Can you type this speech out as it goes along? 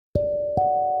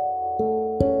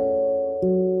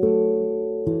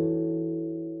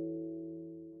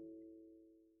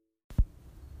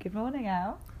Morning,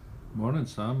 Al. Morning,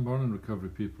 Sam. Morning, recovery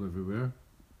people everywhere.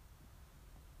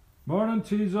 Morning,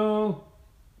 Teasel.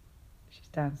 She's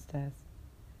downstairs.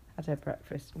 Had her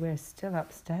breakfast. We're still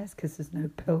upstairs because there's no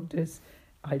builders.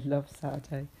 I love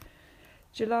Saturday.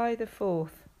 July the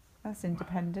 4th. That's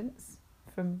independence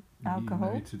from alcohol.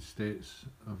 United States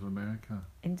of America.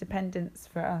 Independence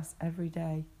for us every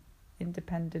day.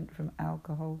 Independent from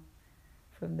alcohol.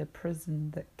 From the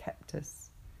prison that kept us.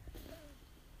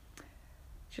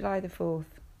 July the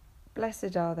 4th.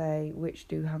 Blessed are they which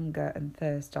do hunger and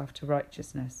thirst after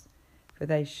righteousness, for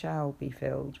they shall be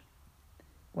filled.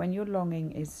 When your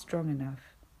longing is strong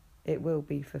enough, it will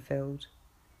be fulfilled.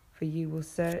 For you will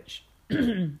search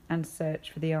and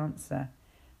search for the answer,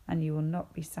 and you will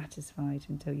not be satisfied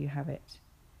until you have it.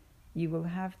 You will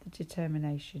have the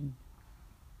determination,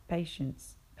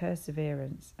 patience,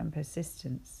 perseverance, and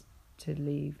persistence to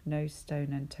leave no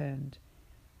stone unturned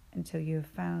until you have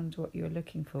found what you are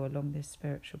looking for along this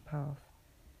spiritual path,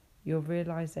 your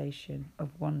realization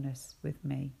of oneness with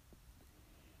me.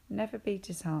 Never be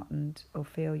disheartened or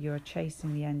feel you are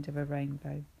chasing the end of a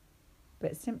rainbow,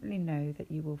 but simply know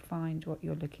that you will find what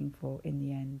you're looking for in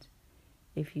the end,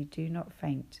 if you do not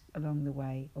faint along the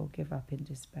way or give up in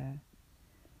despair.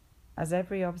 As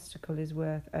every obstacle is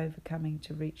worth overcoming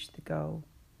to reach the goal,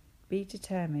 be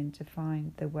determined to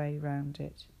find the way round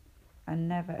it, and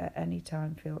never at any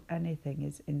time feel anything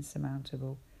is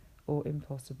insurmountable or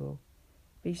impossible.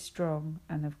 Be strong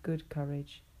and of good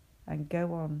courage, and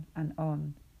go on,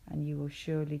 and you will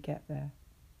surely get there.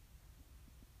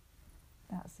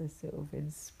 That's a sort of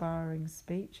inspiring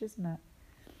speech, isn't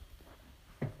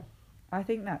it? I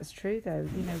think that's true, though.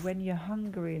 You know, when you're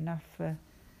hungry enough for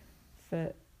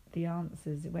the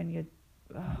answers, when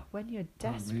you're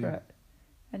desperate,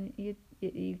 and you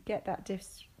get that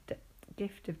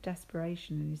gift of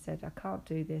desperation, and you said, I can't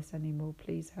do this anymore,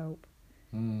 please help.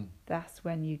 That's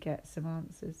when you get some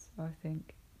answers, I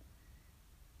think.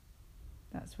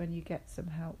 That's when you get some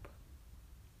help.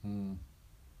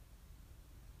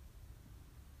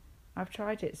 I've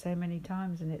tried it so many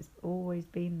times and it's always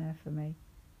been there for me.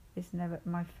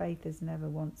 My faith has never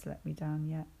once let me down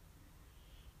yet.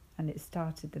 And it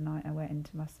started the night I went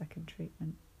into my second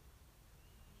treatment.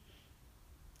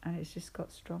 And it's just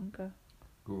got stronger.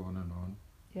 Go on and on.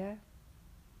 Yeah.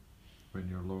 When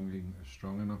your longing is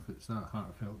strong enough, it's that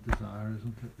heartfelt desire,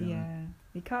 isn't it? Yeah.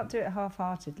 You can't do it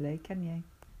half-heartedly, can you?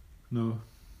 No.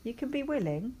 You can be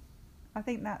willing. I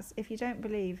think that's, if you don't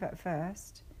believe at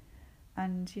first,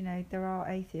 and, you know, there are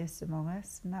atheists among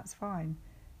us, and that's fine.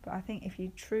 But I think if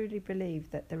you truly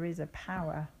believe that there is a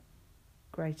power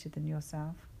greater than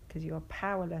yourself, because you're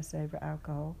powerless over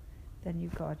alcohol, then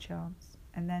you've got a chance.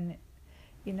 And then,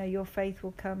 you know, your faith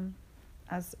will come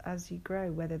as you grow,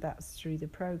 whether that's through the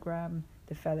program,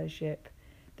 the fellowship,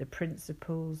 the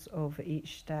principles of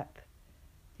each step.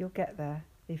 You'll get there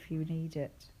if you need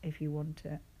it, if you want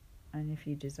it, and if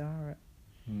you desire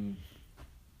it.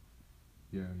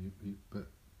 Yeah, but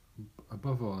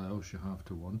above all else, you have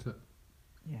to want it.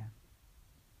 Yeah.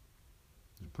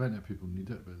 There's plenty of people need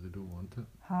it, but they don't want it.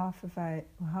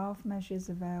 Half measures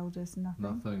availed us nothing.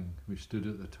 Nothing. We stood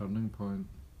at the turning point.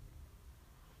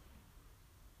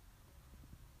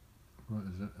 What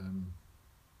is it?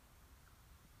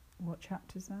 What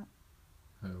chapter's that?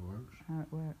 How it works. How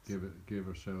it works. Gave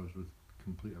ourselves with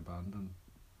complete abandon.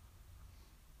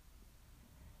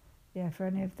 Yeah, for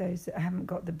any of those that haven't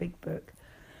got the big book,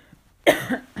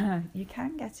 you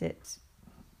can get it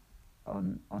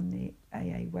on the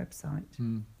AA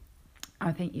website.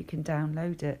 I think you can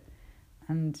download it,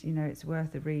 and you know it's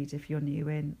worth a read if you're new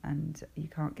in and you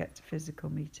can't get to physical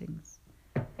meetings,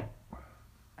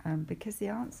 because the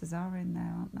answers are in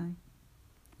there, aren't they?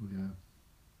 Yeah.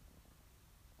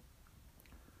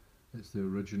 It's the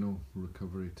original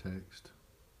recovery text.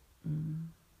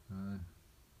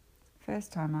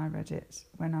 First time I read it,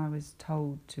 when I was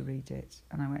told to read it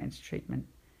and I went into treatment,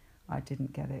 I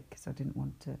didn't get it because I didn't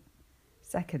want it.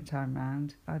 Second time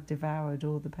round, I devoured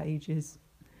all the pages,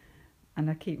 and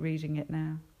I keep reading it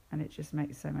now, and it just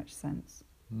makes so much sense.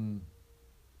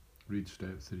 Read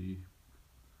step 3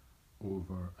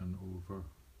 over and over.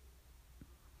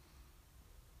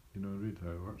 You know, read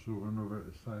how it works over and over.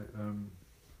 It's like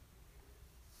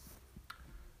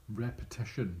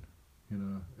repetition, you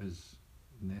know, is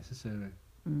necessary,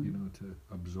 you know, to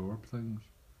absorb things,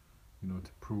 you know,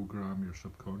 to program your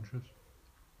subconscious.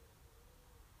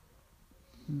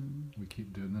 We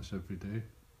keep doing this every day.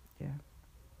 Yeah.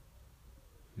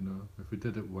 You know, if we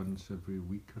did it once every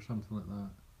week or something like that,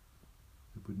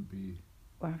 it wouldn't be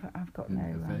Well, I've got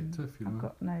effective, you know. I've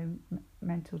got no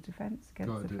mental defence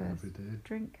against Got to the do it first every day.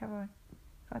 drink, have I?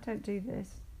 If I don't do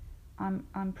this,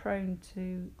 I'm prone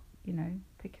to,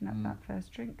 picking up that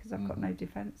first drink because I've got no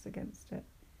defence against it.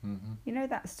 Mm-hmm. You know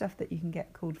that stuff that you can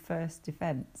get called first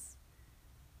defence?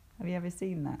 Have you ever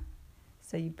seen that?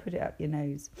 So you put it up your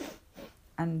nose,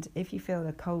 and if you feel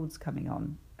a cold's coming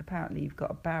on, apparently you've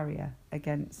got a barrier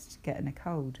against getting a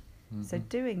cold. Mm-hmm. So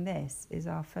doing this is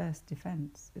our first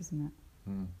defence, isn't it?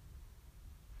 Mm.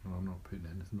 Well, I'm not putting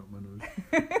anything up my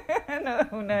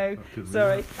nose. No.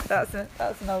 Sorry, that's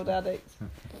an old addict.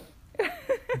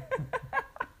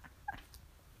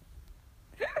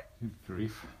 Good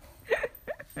grief.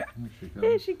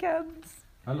 Here she comes.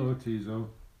 Hello, Tizo.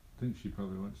 I think she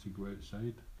probably wants to go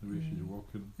outside, the way she's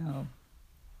walking. Oh.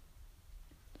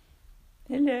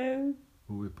 Hello.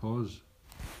 Will we pause?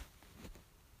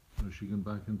 Or is she going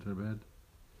back into her bed?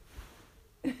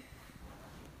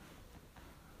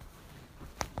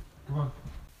 Come on.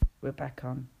 We're back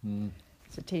on.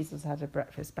 So Teasel's had her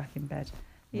breakfast back in bed.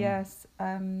 Mm. Yes.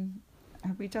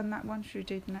 Have we done that one? Should we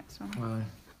do the next one? Aye.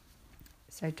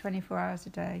 So 24 hours a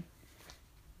day.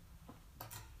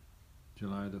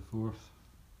 July the 4th.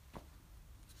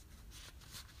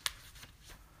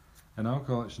 In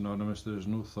Alcoholics Anonymous, there is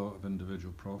no thought of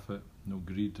individual profit, no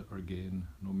greed or gain,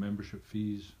 no membership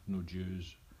fees, no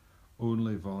dues,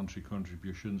 only voluntary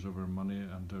contributions of our money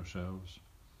and ourselves.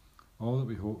 All that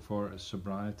we hope for is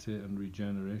sobriety and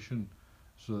regeneration,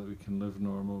 so that we can live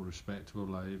normal, respectable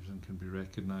lives and can be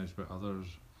recognised by others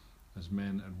as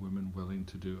men and women willing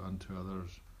to do unto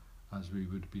others as we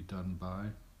would be done by.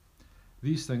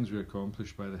 These things we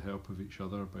accomplish by the help of each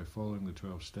other, by following the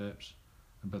 12 steps,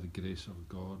 and by the grace of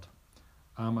God.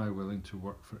 Am I willing to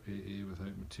work for AA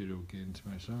without material gain to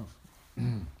myself?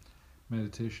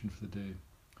 Meditation for the day.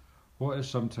 What is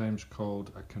sometimes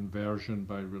called a conversion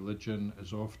by religion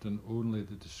is often only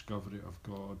the discovery of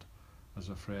God as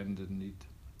a friend in need.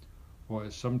 What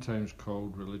is sometimes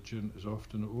called religion is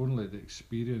often only the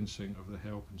experiencing of the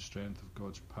help and strength of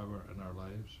God's power in our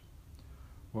lives.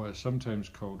 What is sometimes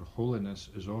called holiness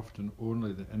is often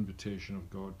only the invitation of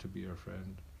God to be our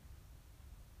friend.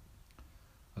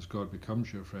 As God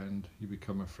becomes your friend, you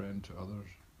become a friend to others.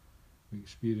 We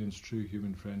experience true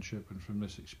human friendship, and from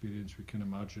this experience we can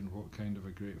imagine what kind of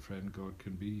a great friend God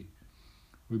can be.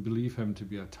 We believe him to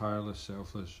be a tireless,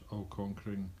 selfless,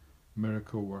 all-conquering,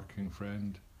 miracle-working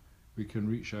friend. We can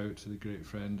reach out to the great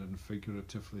friend and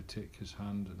figuratively take his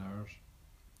hand in ours.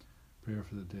 Prayer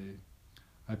for the day.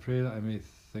 I pray that I may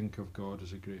think of God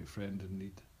as a great friend in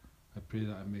need. I pray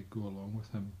that I may go along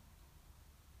with him.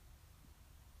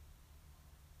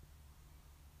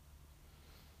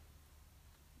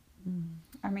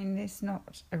 I mean, it's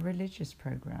not a religious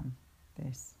programme,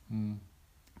 this. And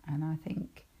I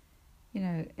think,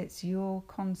 it's your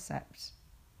concept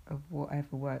of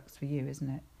whatever works for you, isn't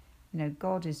it?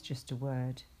 God is just a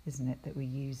word, isn't it, that we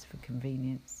use for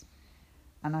convenience.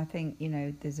 And I think,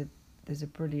 there's a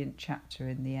brilliant chapter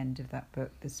in the end of that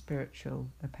book, the spiritual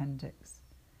appendix,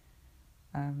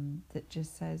 that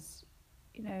just says,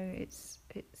 it's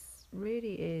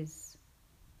really is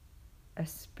a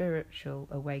spiritual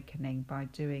awakening by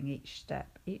doing each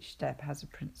step. Each step has a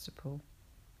principle,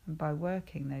 and by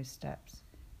working those steps,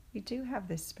 we do have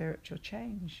this spiritual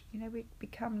change. We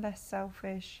become less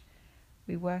selfish.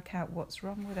 We work out what's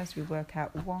wrong with us. We work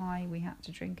out why we had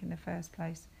to drink in the first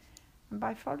place. And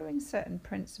by following certain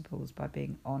principles, by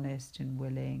being honest and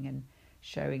willing and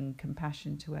showing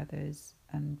compassion to others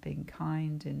and being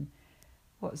kind, and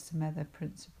what's some other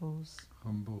principles?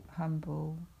 Humble.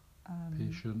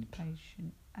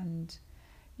 Patient. And,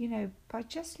 by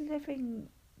just living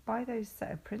by those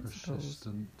set of principles,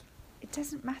 persistent. It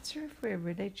doesn't matter if we're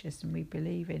religious and we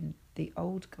believe in the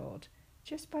old God.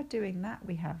 Just by doing that,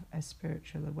 we have a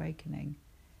spiritual awakening.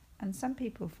 And some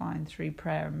people find through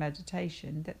prayer and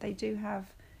meditation that they do have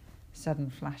sudden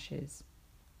flashes.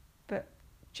 But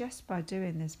just by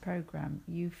doing this program,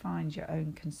 you find your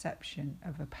own conception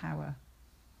of a power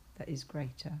that is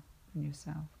greater than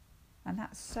yourself. And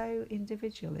that's so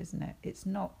individual, isn't it? It's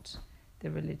not the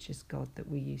religious God that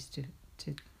we used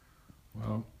to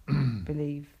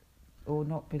believe or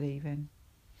not believe in.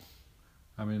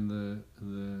 I mean,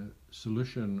 the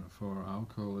solution for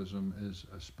alcoholism is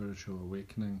a spiritual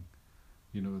awakening.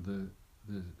 The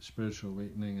spiritual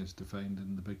awakening is defined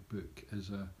in the big book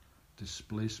as a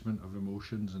displacement of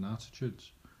emotions and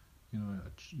attitudes.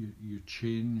 You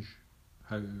change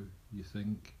how you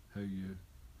think, how you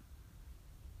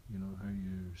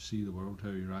see the world, how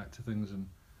you react to things, and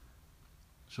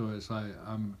so it's like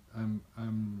I'm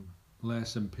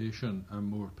less impatient, I'm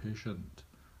more patient,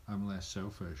 I'm less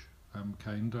selfish, I'm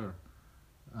kinder,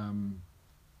 I'm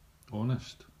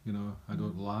honest. I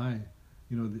don't lie.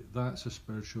 That's a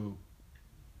spiritual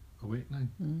awakening.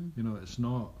 You know, it's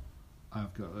not,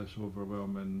 I've got this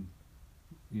overwhelming,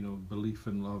 you know, belief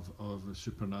and love of a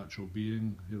supernatural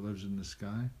being who lives in the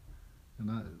sky. And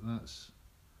that's,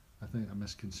 I think, a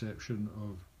misconception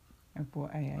of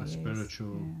what AA a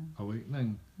spiritual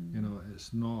awakening. You know,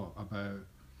 it's not about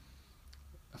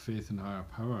a faith in higher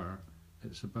power.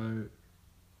 It's about,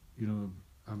 you know,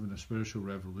 having a spiritual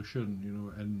revolution, you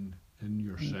know, in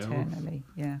yourself. Internally,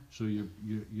 yeah. So you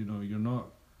know, you're not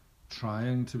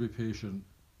trying to be patient.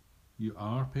 You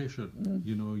are patient.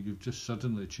 You know, you've just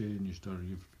suddenly changed, or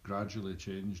you've gradually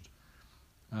changed,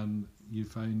 and you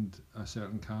find a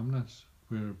certain calmness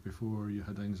where before you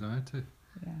had anxiety.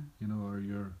 Yeah. You know, or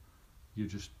you're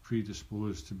just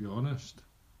predisposed to be honest,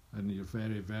 and you're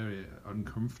very, very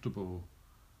uncomfortable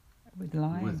with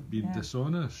lying, with being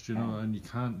dishonest, you know, and you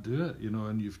can't do it, you know,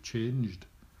 and you've changed.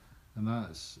 And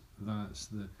that's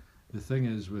the thing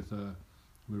is with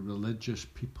religious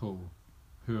people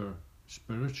who are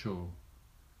spiritual,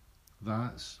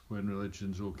 that's when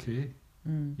religion's okay.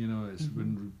 You know, it's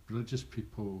when religious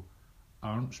people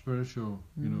aren't spiritual,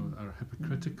 you know, are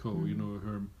hypocritical, you know,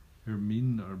 who are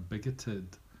mean or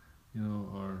bigoted, you know,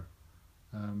 or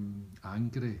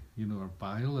angry, you know, or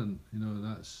violent, you know,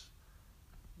 that's,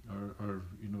 or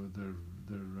you know,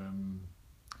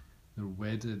 they're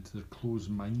wedded, they're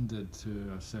close-minded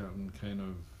to a certain kind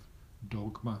of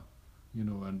dogma, you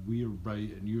know, and we're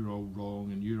right and you're all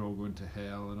wrong and you're all going to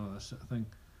hell and all that sort of thing.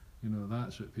 You know,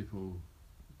 that's what people,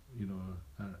 you know,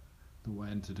 don't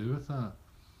want to do with that.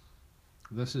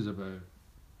 This is about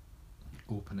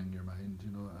opening your mind,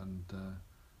 you know, and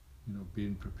you know,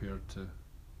 being prepared to,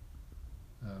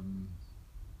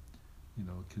 you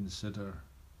know, consider,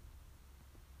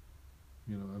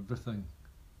 you know, everything.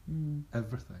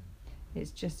 Everything.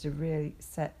 It's just a real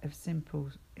set of simple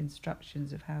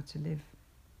instructions of how to live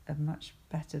a much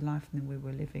better life than we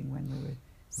were living when we were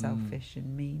selfish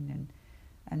and mean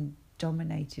and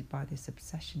dominated by this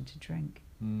obsession to drink.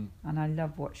 And I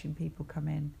love watching people come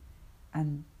in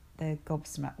and they're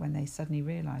gobsmacked when they suddenly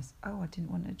realise, oh, I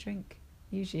didn't want to drink.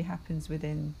 Usually happens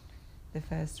within the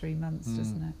first 3 months,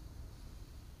 doesn't it?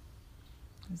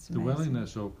 It's the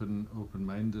willingness,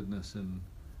 open-mindedness and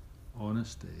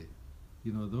honesty,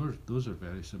 you know, those are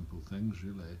very simple things,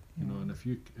 really. You know, and if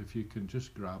you can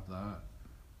just grab that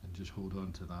and just hold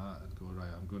on to that and go,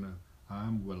 right,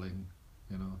 I'm willing,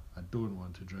 you know, I don't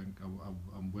want to drink.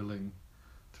 I'm willing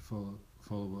to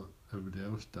follow what everybody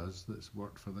else does that's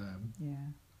worked for them.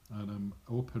 Yeah. And I'm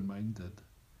open-minded.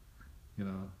 You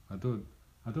know, I don't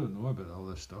know about all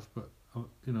this stuff, but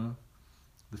you know,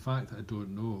 the fact that I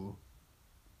don't know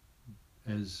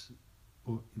is,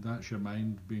 that's your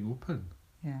mind being open.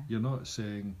 Yeah. You're not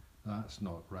saying that's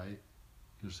not right.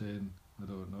 You're saying, I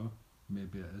don't know.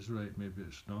 Maybe it is right. Maybe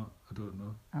it's not. I don't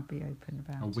know. I'll be open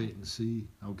about it. I'll wait and see.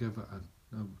 I'll give it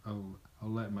I'll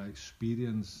let my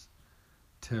experience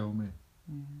tell me.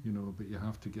 You know, but you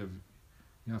have to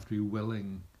be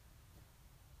willing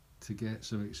to get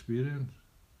some experience.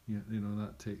 You know,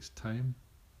 that takes time.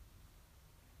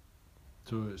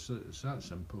 So it's that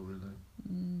simple, really,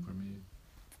 for me.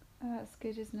 Oh, that's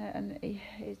good, isn't it? And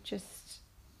it just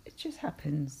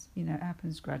happens. You know, it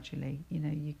happens gradually. You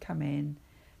know, you come in,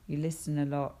 you listen a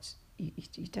lot.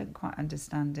 You don't quite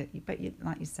understand it, but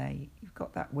like you say, you've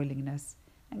got that willingness,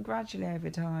 and gradually over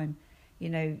time, you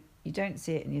know, you don't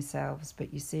see it in yourselves,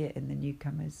 but you see it in the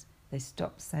newcomers. They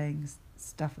stop saying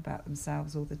stuff about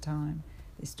themselves all the time.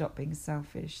 They stop being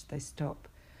selfish. They stop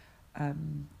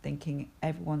thinking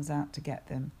everyone's out to get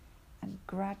them, and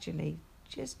gradually,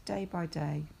 just day by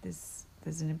day, there's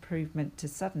an improvement. They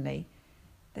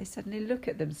suddenly look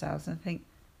at themselves and think,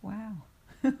 "Wow,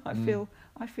 I feel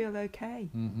okay.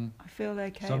 I feel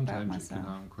okay about myself." Sometimes it can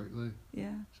happen quickly.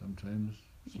 Yeah. Sometimes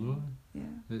slowly. Yeah.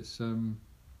 It's it'll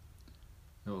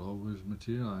always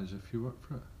materialise if you work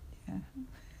for it.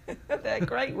 Yeah. They're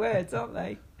great words, aren't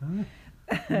they?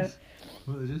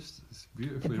 Well, it's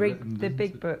beautifully written. The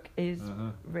big it? book is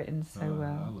written so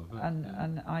well, I love it,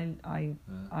 and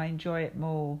I enjoy it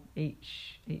more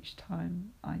each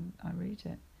time I read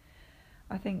it.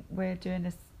 I think we're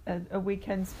doing a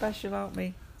weekend special, aren't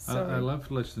we? I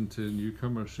love listening to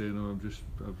newcomers saying, "Oh,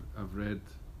 I've read,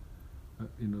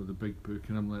 you know, the big book,"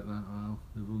 and I'm like, "That, wow,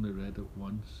 they've only read it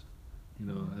once, you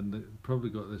know," and they probably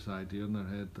got this idea in their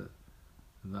head that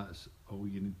that's all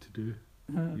you need to do.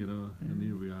 You know, and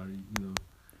here we are, you know,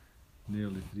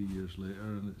 nearly 3 years later,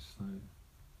 and it's like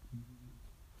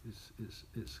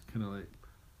it's kind of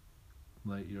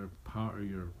like you're part of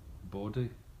your body,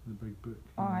 the big book.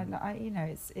 Oh, I you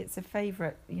know, it's a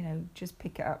favourite. You know, just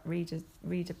pick it up, read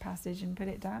a passage, and put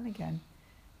it down again,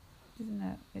 isn't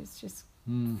it? It's just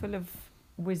full of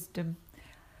wisdom.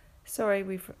 Sorry,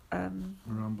 we've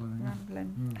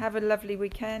Rambling. Have a lovely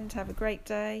weekend. Have a great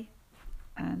day.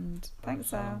 And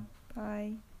thanks, Al.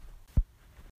 Bye.